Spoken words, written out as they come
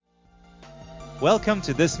Welcome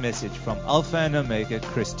to this message from Alpha and Omega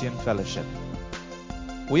Christian Fellowship.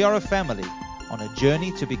 We are a family on a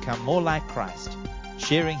journey to become more like Christ,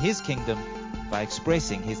 sharing His kingdom by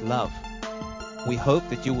expressing His love. We hope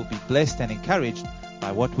that you will be blessed and encouraged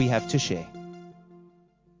by what we have to share.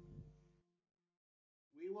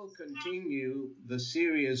 We will continue the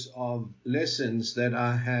series of lessons that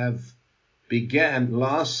I have began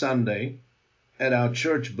last Sunday at our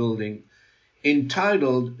church building,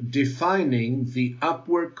 entitled Defining the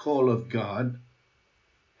Upward Call of God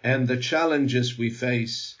and the Challenges We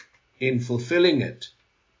Face in Fulfilling It.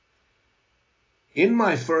 In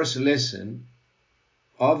my first lesson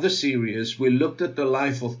of the series, we looked at the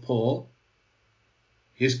life of Paul,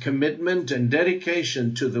 his commitment and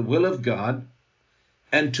dedication to the will of God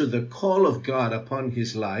and to the call of God upon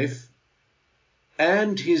his life,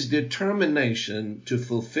 and his determination to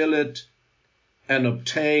fulfill it and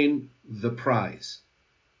obtain the prize.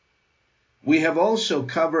 We have also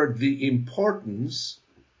covered the importance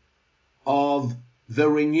of the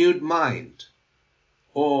renewed mind,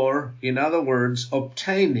 or in other words,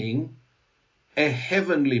 obtaining a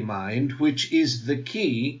heavenly mind, which is the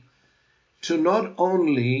key to not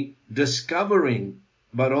only discovering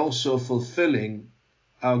but also fulfilling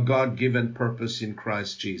our God-given purpose in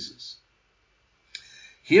Christ Jesus.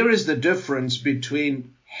 Here is the difference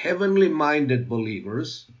between heavenly-minded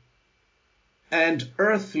believers and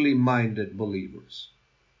earthly-minded believers.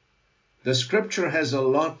 The scripture has a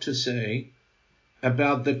lot to say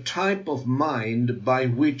about the type of mind by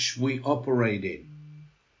which we operate in.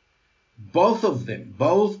 Both of them,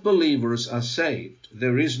 both believers are saved.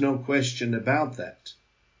 There is no question about that.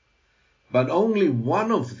 But only one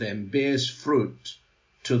of them bears fruit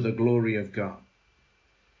to the glory of God.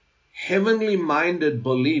 Heavenly-minded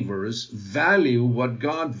believers value what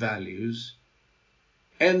God values,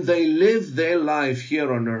 and they live their life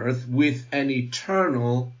here on earth with an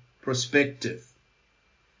eternal perspective,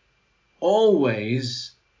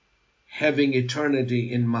 always having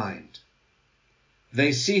eternity in mind.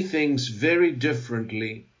 They see things very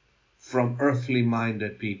differently from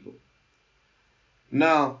earthly-minded people.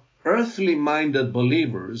 Now, earthly-minded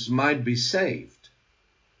believers might be saved.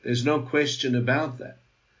 There's no question about that.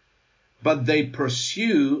 But they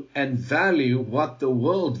pursue and value what the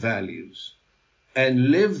world values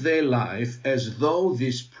and live their life as though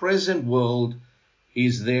this present world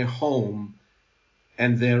is their home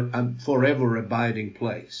and their forever abiding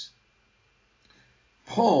place.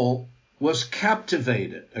 Paul was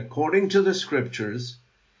captivated, according to the scriptures.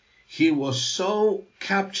 He was so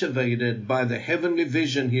captivated by the heavenly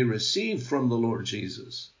vision he received from the Lord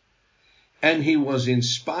Jesus, and he was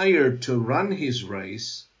inspired to run his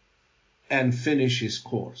race and finish his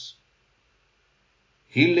course.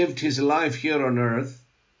 He lived his life here on earth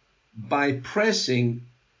by pressing,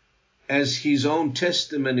 as his own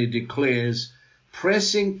testimony declares,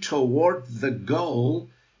 pressing toward the goal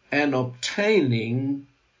and obtaining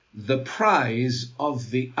the prize of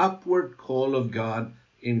the upward call of God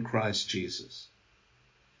in Christ Jesus.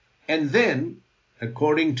 And then,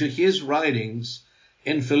 according to his writings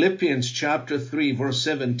in Philippians chapter 3, verse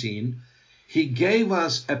 17, he gave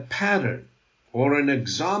us a pattern or an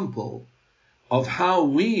example of how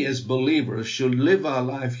we as believers should live our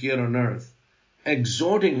life here on earth,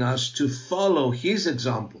 exhorting us to follow his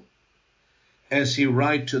example. As he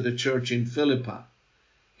writes to the church in Philippi,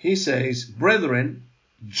 he says, "Brethren,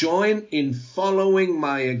 join in following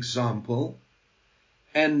my example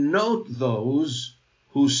and note those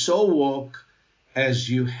who so walk as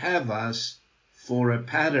you have us for a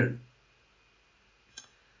pattern."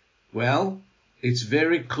 Well, it's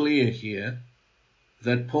very clear here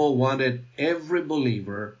that Paul wanted every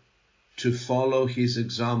believer to follow his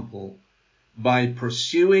example by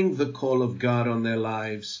pursuing the call of God on their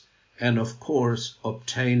lives and, of course,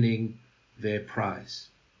 obtaining their prize.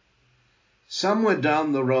 Somewhere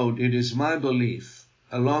down the road, it is my belief,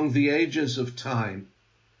 along the ages of time,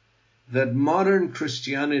 that modern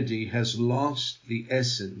Christianity has lost the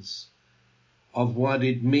essence of what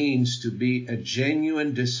it means to be a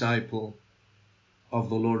genuine disciple of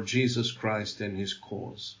the Lord Jesus Christ and his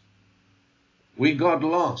cause. We got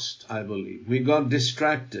lost, I believe. We got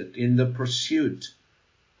distracted in the pursuit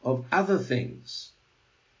of other things.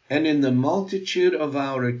 And in the multitude of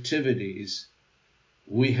our activities,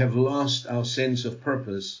 we have lost our sense of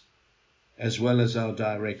purpose as well as our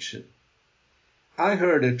direction. I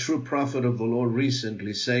heard a true prophet of the Lord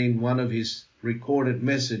recently say in one of his recorded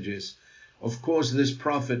messages, of course this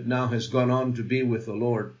prophet now has gone on to be with the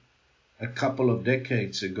Lord a couple of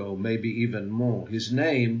decades ago, maybe even more. His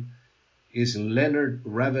name is Leonard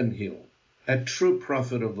Ravenhill, a true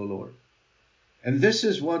prophet of the Lord. And this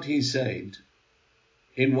is what he said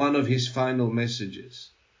in one of his final messages.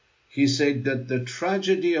 He said that the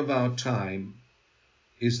tragedy of our time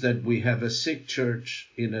is that we have a sick church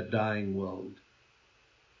in a dying world.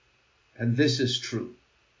 And this is true.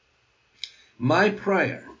 My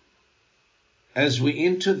prayer as we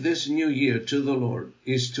enter this new year to the Lord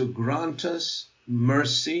is to grant us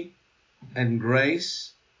mercy and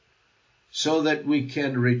grace so that we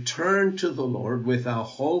can return to the Lord with our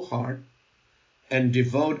whole heart and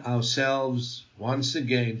devote ourselves once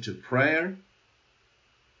again to prayer,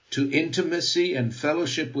 to intimacy and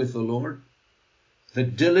fellowship with the Lord, the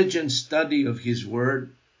diligent study of His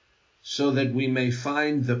Word, so that we may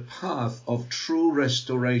find the path of true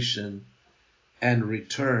restoration and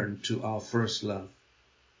return to our first love.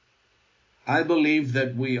 I believe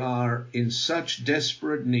that we are in such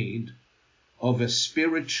desperate need of a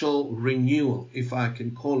spiritual renewal, if I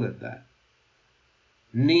can call it that.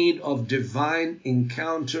 Need of divine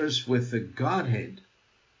encounters with the Godhead,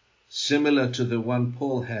 similar to the one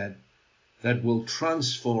Paul had, that will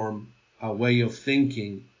transform our way of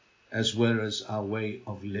thinking as well as our way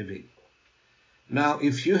of living. Now,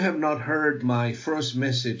 if you have not heard my first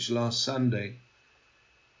message last Sunday,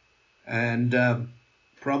 and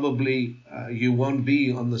probably you won't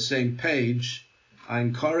be on the same page, I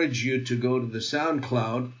encourage you to go to the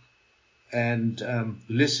SoundCloud and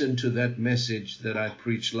listen to that message that I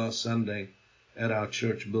preached last Sunday at our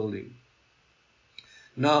church building.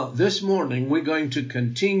 Now, this morning we're going to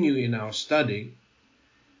continue in our study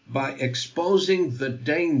by exposing the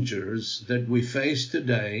dangers that we face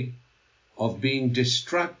today of being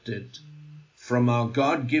distracted from our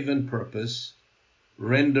God-given purpose,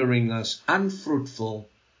 rendering us unfruitful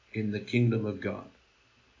in the kingdom of God.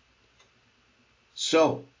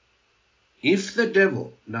 So, if the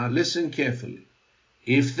devil, now listen carefully,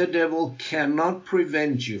 if the devil cannot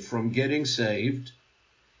prevent you from getting saved,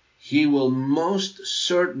 he will most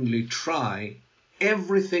certainly try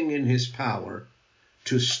everything in his power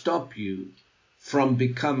to stop you from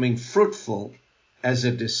becoming fruitful as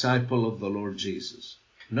a disciple of the Lord Jesus.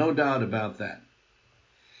 No doubt about that.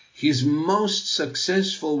 His most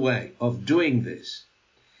successful way of doing this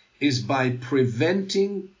is by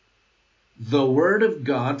preventing the Word of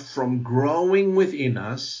God from growing within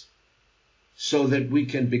us so that we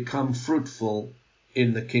can become fruitful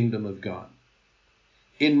in the kingdom of God.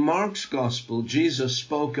 In Mark's Gospel, Jesus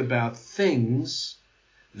spoke about things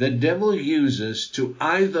the devil uses to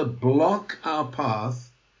either block our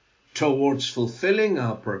path towards fulfilling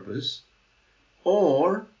our purpose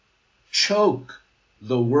or choke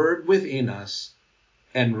the Word within us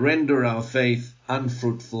and render our faith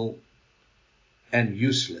unfruitful and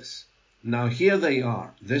useless. Now here they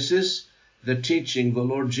are. This is the teaching the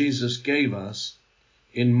Lord Jesus gave us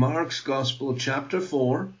in Mark's Gospel chapter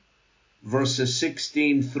 4, verses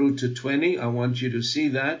 16 through to 20. I want you to see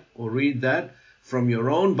that or read that from your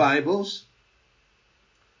own Bibles.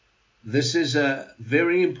 This is a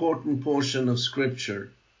very important portion of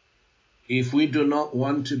Scripture if we do not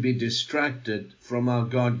want to be distracted from our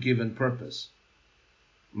God-given purpose.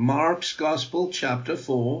 Mark's Gospel chapter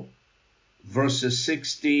 4, verses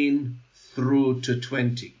 16 through to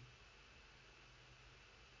 20.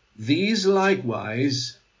 These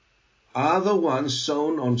likewise are the ones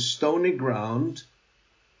sown on stony ground,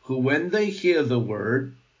 who when they hear the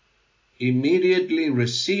word, immediately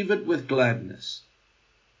receive it with gladness,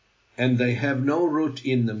 and they have no root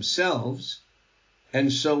in themselves,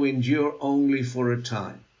 and so endure only for a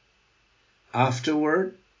time.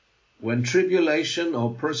 Afterward, when tribulation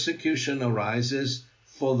or persecution arises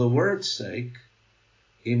for the word's sake,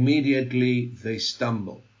 immediately they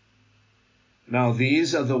stumble. Now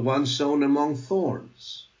these are the ones sown among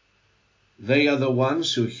thorns. They are the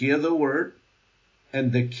ones who hear the word,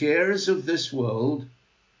 and the cares of this world,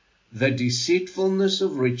 the deceitfulness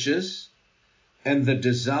of riches, and the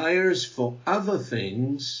desires for other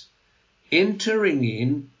things, entering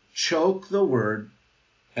in, choke the word,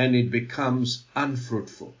 and it becomes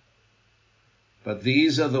unfruitful. But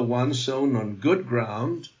these are the ones sown on good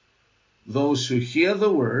ground, those who hear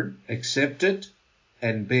the word, accept it,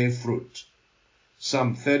 and bear fruit.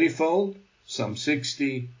 Some 30-fold, some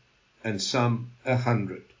 60, and some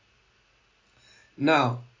 100.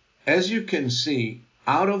 Now, as you can see,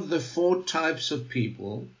 out of the 4 types of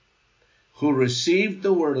people who received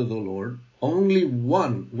the word of the Lord, only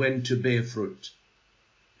one went to bear fruit.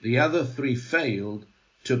 The other 3 failed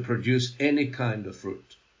to produce any kind of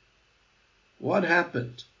fruit. What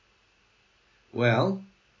happened? Well,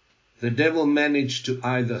 the devil managed to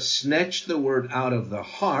either snatch the word out of the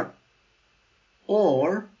heart,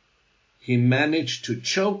 or he managed to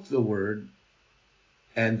choke the word,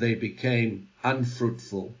 and they became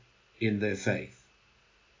unfruitful in their faith.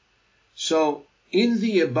 So, in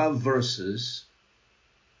the above verses,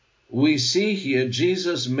 we see here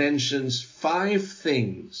Jesus mentions 5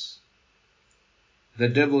 things the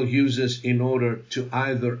devil uses in order to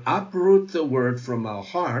either uproot the word from our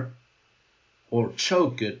heart or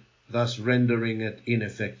choke it, thus rendering it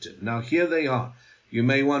ineffective. Now here they are. You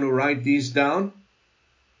may want to write these down.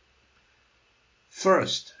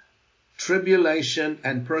 First, tribulation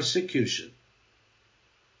and persecution,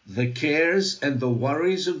 the cares and the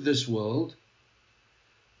worries of this world,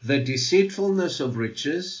 the deceitfulness of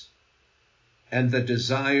riches, and the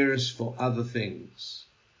desires for other things.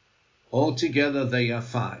 Altogether they are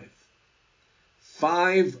 5.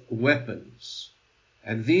 5 weapons.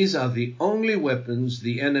 And these are the only weapons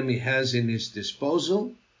the enemy has in his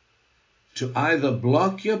disposal to either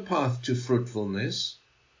block your path to fruitfulness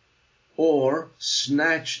or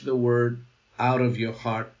snatch the word out of your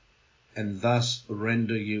heart and thus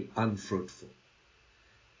render you unfruitful.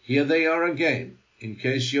 Here they are again, in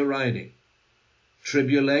case you're writing.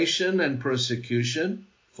 Tribulation and persecution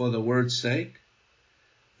for the word's sake,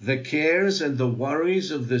 the cares and the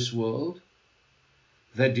worries of this world,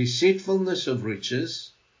 the deceitfulness of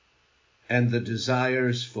riches, and the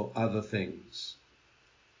desires for other things.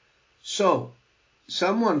 So,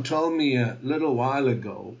 someone told me a little while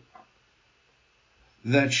ago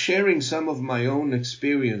that sharing some of my own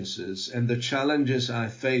experiences and the challenges I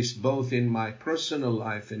faced both in my personal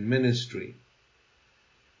life and ministry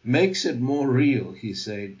makes it more real, he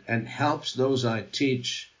said, and helps those I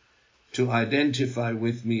teach to identify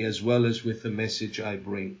with me as well as with the message I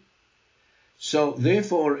bring. So,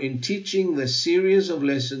 therefore, in teaching the series of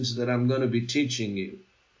lessons that I'm going to be teaching you,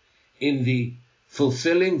 in the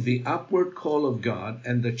fulfilling the upward call of God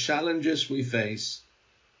and the challenges we face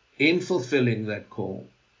in fulfilling that call,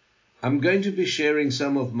 I'm going to be sharing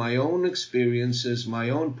some of my own experiences, my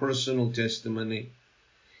own personal testimony,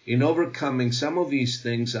 in overcoming some of these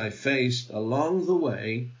things I faced along the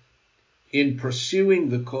way in pursuing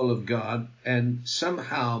the call of God and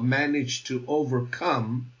somehow managed to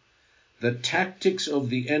overcome the tactics of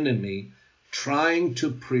the enemy trying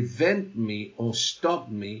to prevent me or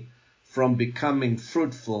stop me from becoming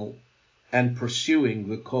fruitful and pursuing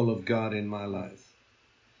the call of God in my life.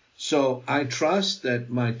 So I trust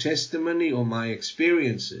that my testimony or my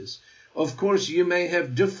experiences, of course you may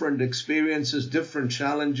have different experiences, different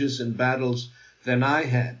challenges and battles than I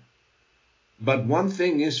had. But one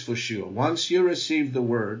thing is for sure, once you receive the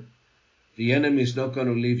word, the enemy is not going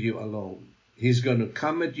to leave you alone. He's going to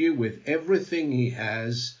come at you with everything he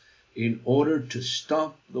has in order to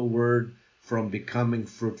stop the word from becoming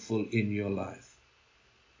fruitful in your life.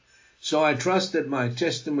 So I trust that my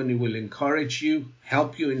testimony will encourage you,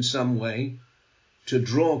 help you in some way to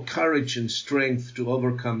draw courage and strength to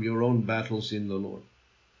overcome your own battles in the Lord.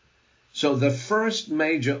 So the first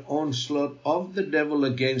major onslaught of the devil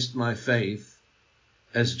against my faith,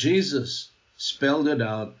 as Jesus spelled it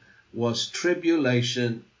out, was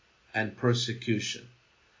tribulation and persecution.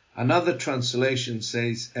 Another translation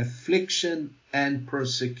says affliction and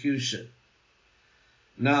persecution.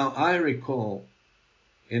 Now I recall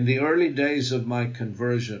in the early days of my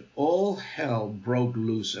conversion, all hell broke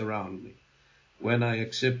loose around me when I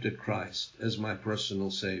accepted Christ as my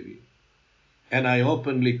personal Savior, and I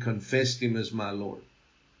openly confessed Him as my Lord.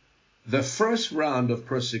 The first round of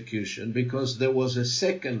persecution, because there was a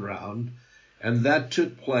second round, and that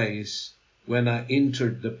took place when I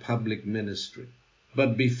entered the public ministry.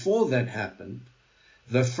 But before that happened,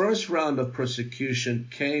 the first round of persecution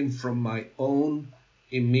came from my own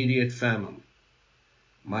immediate family.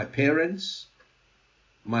 My parents,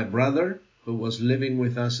 my brother, who was living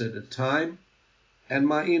with us at the time, and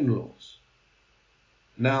my in-laws.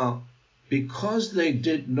 Now, because they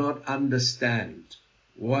did not understand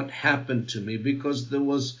what happened to me, because there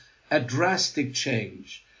was a drastic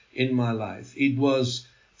change in my life. It was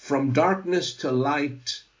from darkness to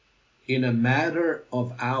light in a matter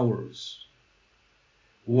of hours.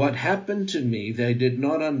 What happened to me, they did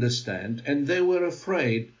not understand, and they were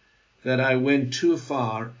afraid that I went too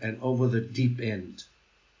far and over the deep end.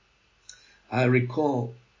 I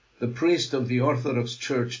recall the priest of the Orthodox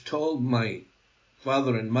Church told my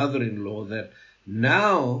father and mother-in-law that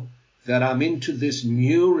now that I'm into this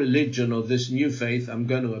new religion or this new faith, I'm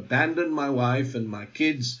going to abandon my wife and my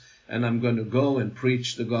kids, and I'm going to go and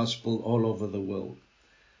preach the gospel all over the world.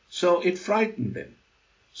 So it frightened them.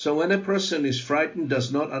 So when a person is frightened,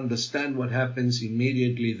 does not understand what happens,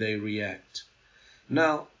 immediately they react.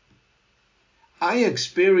 Now, I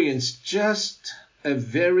experienced just a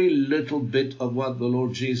very little bit of what the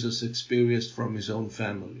Lord Jesus experienced from His own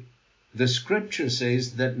family. The scripture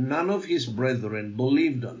says that none of His brethren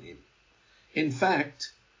believed on Him. In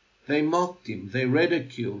fact, They mocked him, they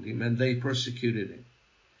ridiculed him, and they persecuted him.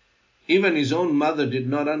 Even his own mother did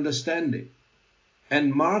not understand it.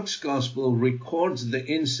 And Mark's gospel records the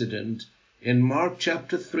incident in Mark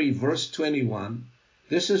chapter 3, verse 21.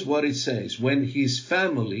 This is what it says. When his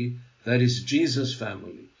family, that is Jesus'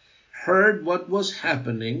 family, heard what was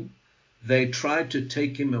happening, they tried to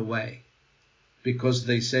take him away because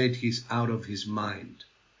they said he's out of his mind.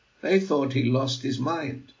 They thought he lost his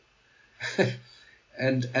mind.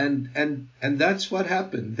 And that's what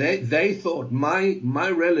happened. They thought, my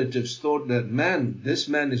relatives thought that, this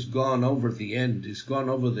man is gone over the end. He's gone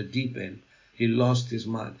over the deep end. He lost his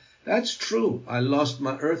mind. That's true. I lost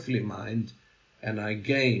my earthly mind and I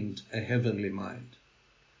gained a heavenly mind.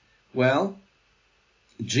 Well,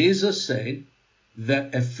 Jesus said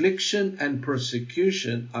that affliction and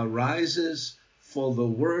persecution arises for the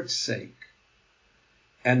word's sake,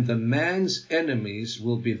 and the man's enemies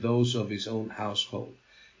will be those of his own household.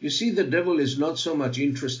 You see, the devil is not so much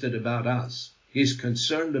interested about us. He's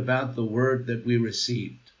concerned about the word that we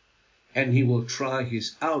received. And he will try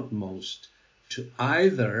his utmost to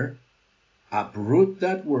either uproot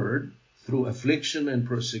that word through affliction and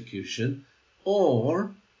persecution,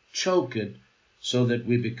 or choke it so that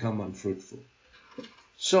we become unfruitful.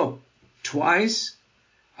 So, twice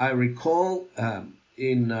I recall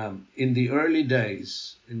in the early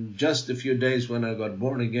days, in just a few days when I got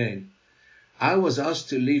born again, I was asked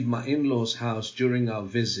to leave my in-laws' house during our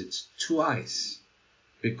visits twice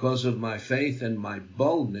because of my faith and my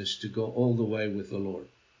boldness to go all the way with the Lord.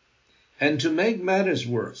 And to make matters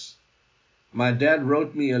worse, my dad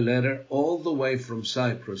wrote me a letter all the way from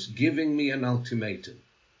Cyprus giving me an ultimatum.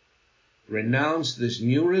 Renounce this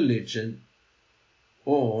new religion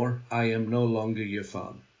or I am no longer your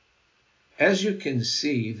father. As you can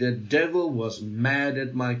see, the devil was mad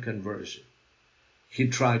at my conversion. He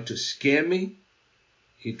tried to scare me,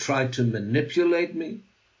 he tried to manipulate me,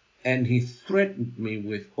 and he threatened me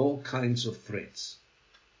with all kinds of threats.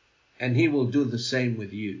 And he will do the same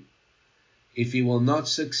with you. If he will not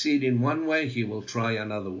succeed in one way, he will try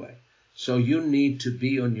another way. So you need to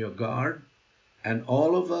be on your guard, and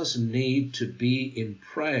all of us need to be in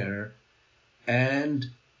prayer and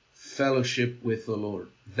fellowship with the Lord.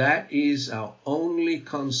 That is our only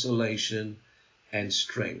consolation and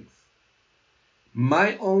strength.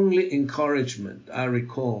 My only encouragement, I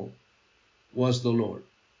recall, was the Lord.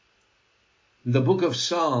 The book of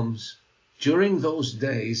Psalms during those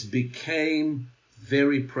days became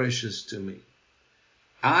very precious to me.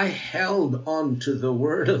 I held on to the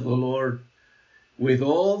word of the Lord with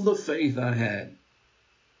all the faith I had.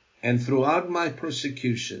 And throughout my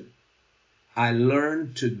persecution, I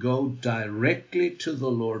learned to go directly to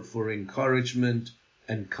the Lord for encouragement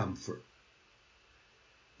and comfort.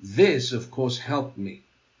 This, of course, helped me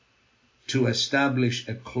to establish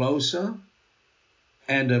a closer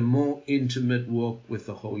and a more intimate walk with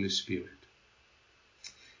the Holy Spirit.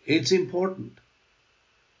 It's important.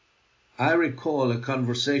 I recall a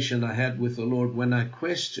conversation I had with the Lord when I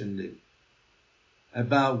questioned Him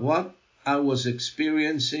about what I was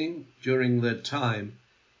experiencing during that time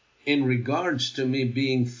in regards to me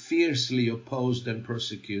being fiercely opposed and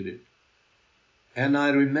persecuted. And I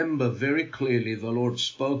remember very clearly the Lord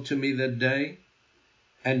spoke to me that day,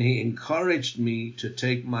 and He encouraged me to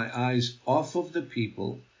take my eyes off of the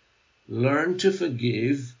people, learn to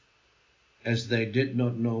forgive, as they did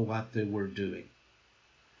not know what they were doing.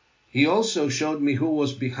 He also showed me who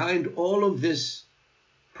was behind all of this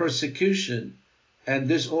persecution and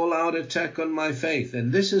this all-out attack on my faith.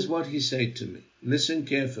 And this is what He said to me. Listen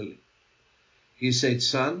carefully. He said,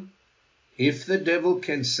 "Son, if the devil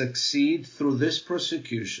can succeed through this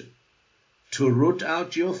persecution to root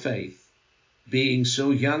out your faith, being so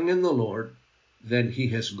young in the Lord, then he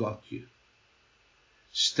has got you.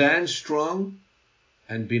 Stand strong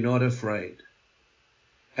and be not afraid."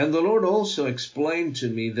 And the Lord also explained to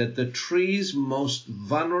me that the tree's most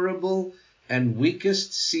vulnerable and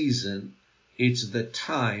weakest season, it's the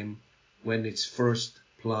time when it's first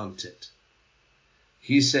planted.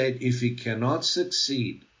 He said, if he cannot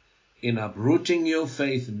succeed in uprooting your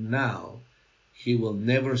faith now, he will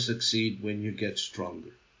never succeed when you get stronger.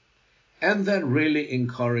 And that really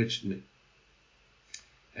encouraged me.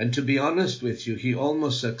 And to be honest with you, He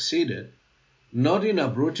almost succeeded, not in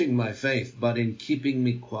uprooting my faith, but in keeping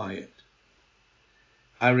me quiet.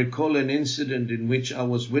 I recall an incident in which I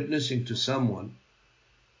was witnessing to someone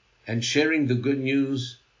and sharing the good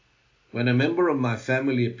news when a member of my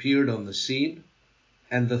family appeared on the scene,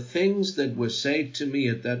 and the things that were said to me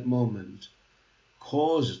at that moment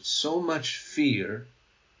caused so much fear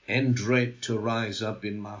and dread to rise up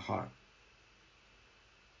in my heart.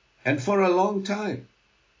 And for a long time,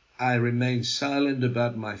 I remained silent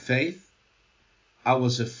about my faith. I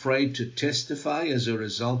was afraid to testify as a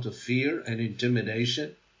result of fear and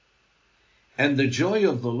intimidation. And the joy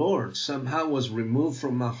of the Lord somehow was removed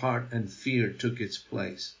from my heart and fear took its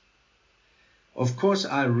place. Of course,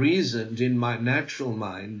 I reasoned in my natural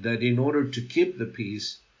mind that in order to keep the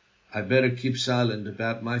peace, I better keep silent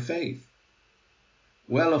about my faith.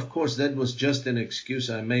 Well, of course, that was just an excuse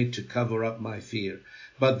I made to cover up my fear.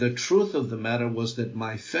 But the truth of the matter was that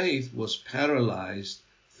my faith was paralyzed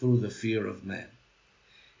through the fear of man.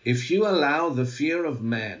 If you allow the fear of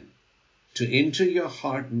man to enter your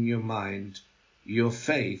heart and your mind, your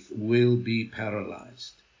faith will be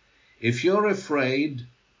paralyzed. If you're afraid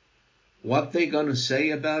what they're going to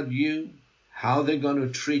say about you, how they're going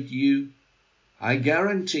to treat you, I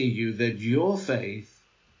guarantee you that your faith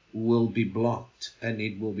will be blocked and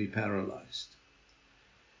it will be paralyzed.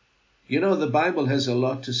 You know, the Bible has a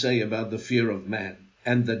lot to say about the fear of man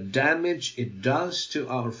and the damage it does to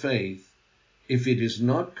our faith if it is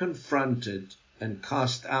not confronted and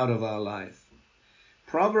cast out of our life.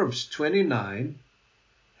 Proverbs 29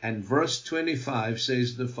 and verse 25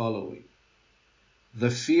 says the following: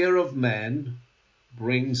 "The fear of man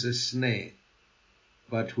brings a snare,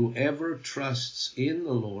 but whoever trusts in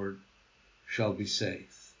the Lord shall be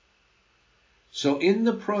safe." So in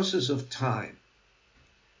the process of time,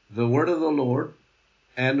 the word of the Lord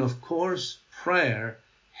and of course prayer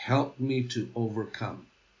helped me to overcome.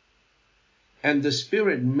 And the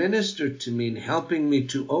Spirit ministered to me in helping me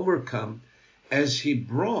to overcome as He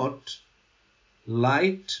brought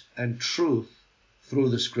light and truth through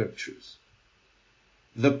the Scriptures.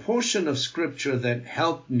 The portion of Scripture that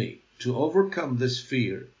helped me to overcome this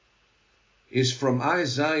fear is from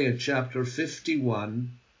Isaiah chapter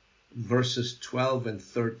 51, verses 12 and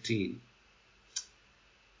 13.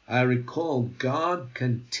 I recall God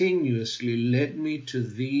continuously led me to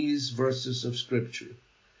these verses of Scripture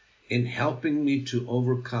in helping me to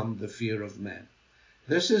overcome the fear of man.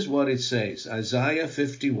 This is what it says, Isaiah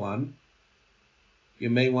 51. You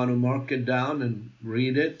may want to mark it down and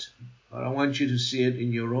read it, but I want you to see it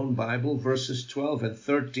in your own Bible, verses 12 and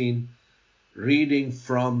 13, reading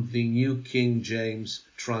from the New King James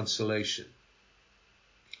translation.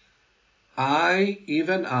 I,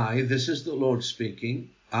 even I, this is the Lord speaking,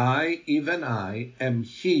 I, even I, am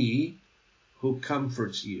He who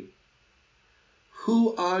comforts you.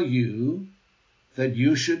 Who are you that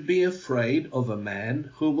you should be afraid of a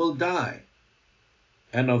man who will die,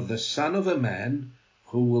 and of the son of a man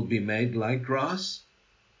who will be made like grass?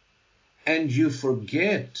 And you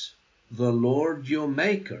forget the Lord your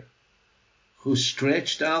Maker, who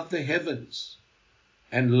stretched out the heavens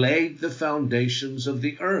and laid the foundations of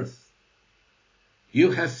the earth.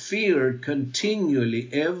 You have feared continually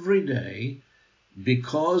every day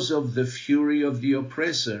because of the fury of the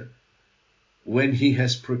oppressor when he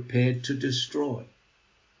has prepared to destroy.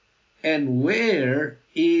 And where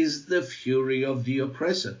is the fury of the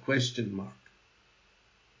oppressor? ?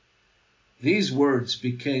 These words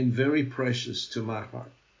became very precious to my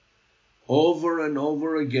heart. Over and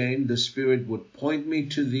over again, the Spirit would point me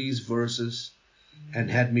to these verses and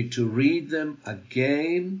had me to read them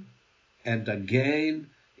again and again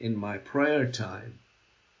in my prayer time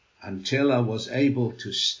until I was able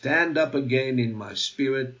to stand up again in my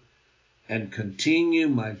spirit and continue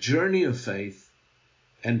my journey of faith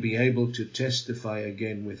and be able to testify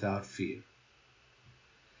again without fear.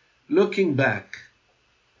 Looking back,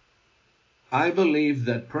 I believe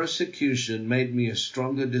that persecution made me a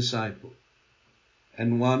stronger disciple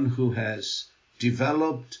and one who has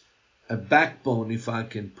developed a backbone, if I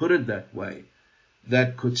can put it that way,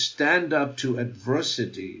 that could stand up to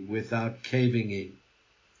adversity without caving in.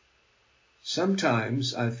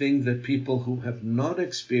 Sometimes I think that people who have not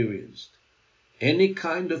experienced any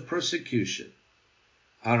kind of persecution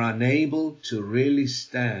are unable to really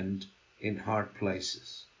stand in hard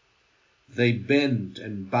places. They bend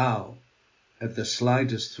and bow at the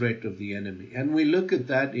slightest threat of the enemy. And we look at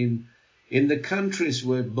that in the countries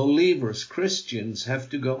where believers, Christians, have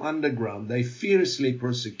to go underground. They're fiercely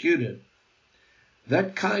persecuted.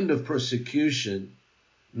 That kind of persecution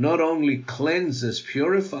not only cleanses,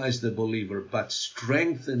 purifies the believer, but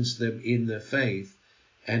strengthens them in the faith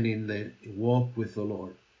and in the walk with the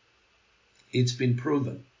Lord. It's been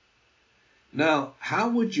proven. Now, how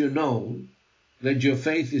would you know that your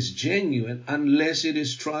faith is genuine unless it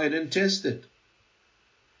is tried and tested?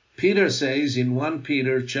 Peter says in 1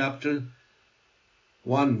 Peter chapter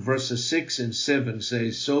 1 verses 6 and 7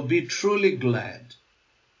 says, "So be truly glad.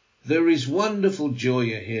 There is wonderful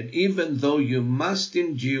joy ahead, even though you must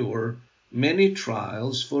endure many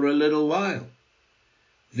trials for a little while.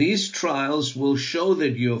 These trials will show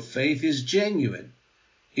that your faith is genuine.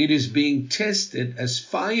 It is being tested as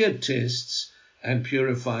fire tests and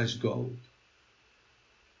purifies gold,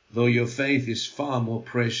 though your faith is far more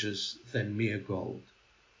precious than mere gold.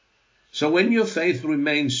 So when your faith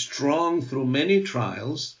remains strong through many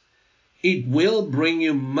trials, it will bring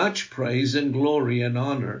you much praise and glory and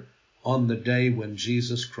honor on the day when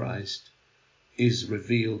Jesus Christ is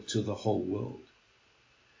revealed to the whole world.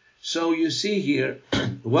 So you see here,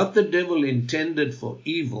 what the devil intended for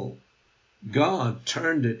evil, God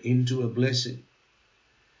turned it into a blessing.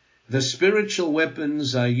 The spiritual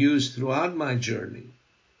weapons I used throughout my journey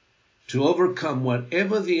to overcome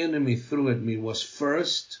whatever the enemy threw at me was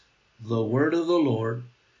first, the word of the Lord,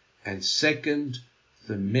 and second,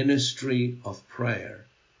 the ministry of prayer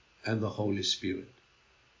and the Holy Spirit.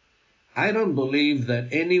 I don't believe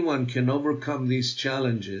that anyone can overcome these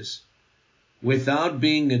challenges without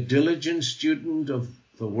being a diligent student of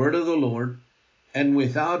the word of the Lord and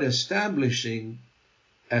without establishing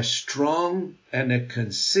a strong and a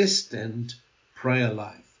consistent prayer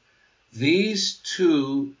life. These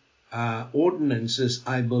two ordinances,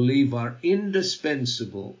 I believe, are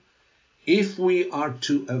indispensable if we are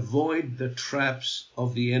to avoid the traps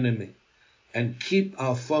of the enemy and keep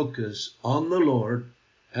our focus on the Lord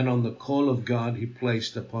and on the call of God He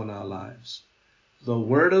placed upon our lives. The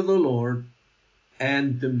word of the Lord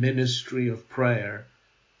and the ministry of prayer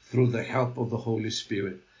through the help of the Holy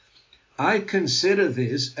Spirit. I consider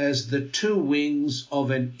this as the two wings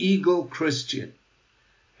of an eagle Christian.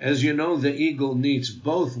 As you know, the eagle needs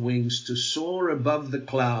both wings to soar above the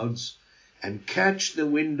clouds and catch the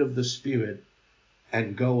wind of the Spirit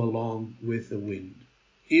and go along with the wind.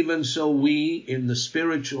 Even so, we in the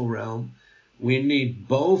spiritual realm, we need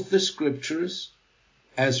both the scriptures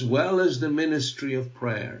as well as the ministry of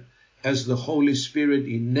prayer, as the Holy Spirit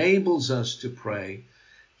enables us to pray,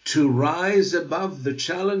 to rise above the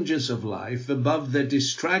challenges of life, above the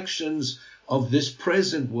distractions of this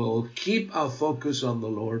present world, keep our focus on the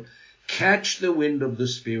Lord, catch the wind of the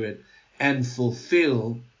Spirit, and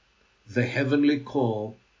fulfill the heavenly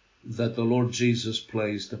call that the Lord Jesus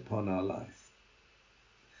placed upon our life.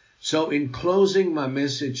 So in closing my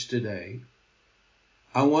message today,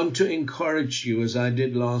 I want to encourage you, as I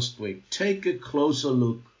did last week, take a closer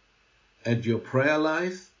look at your prayer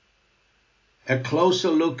life, a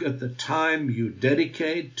closer look at the time you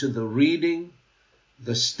dedicate to the reading,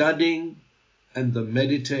 the studying, and the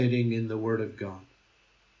meditating in the Word of God.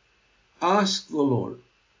 Ask the Lord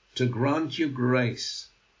to grant you grace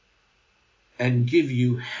and give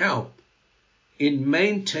you help in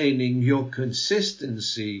maintaining your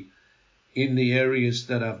consistency in the areas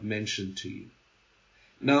that I've mentioned to you.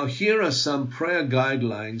 Now, here are some prayer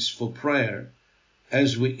guidelines for prayer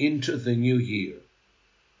as we enter the new year.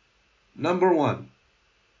 Number 1,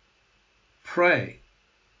 pray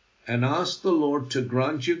and ask the Lord to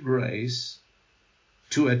grant you grace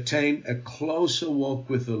to attain a closer walk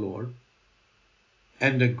with the Lord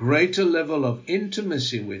and a greater level of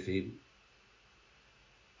intimacy with Him,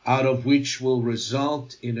 out of which will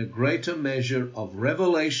result in a greater measure of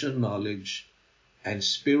revelation knowledge and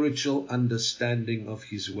spiritual understanding of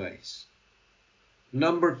His ways.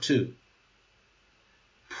 Number 2,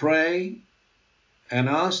 pray and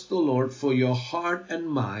ask the Lord for your heart and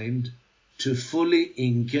mind to fully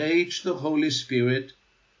engage the Holy Spirit,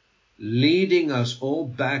 leading us all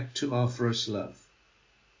back to our first love.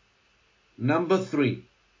 Number 3,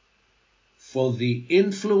 for the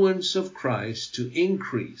influence of Christ to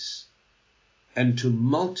increase and to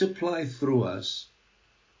multiply through us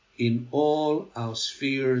in all our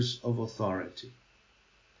spheres of authority.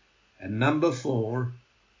 And number 4,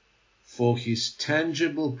 for His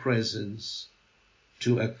tangible presence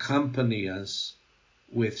to accompany us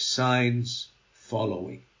with signs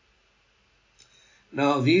following.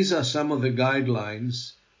 Now, these are some of the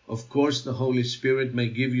guidelines. Of course, the Holy Spirit may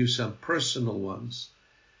give you some personal ones,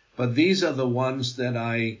 but these are the ones that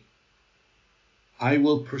I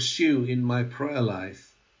will pursue in my prayer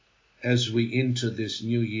life as we enter this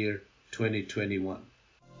new year, 2021.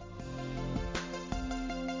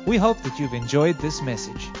 We hope that you've enjoyed this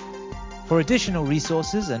message. For additional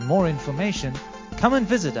resources and more information, come and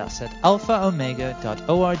visit us at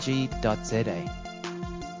alphaomega.org.za.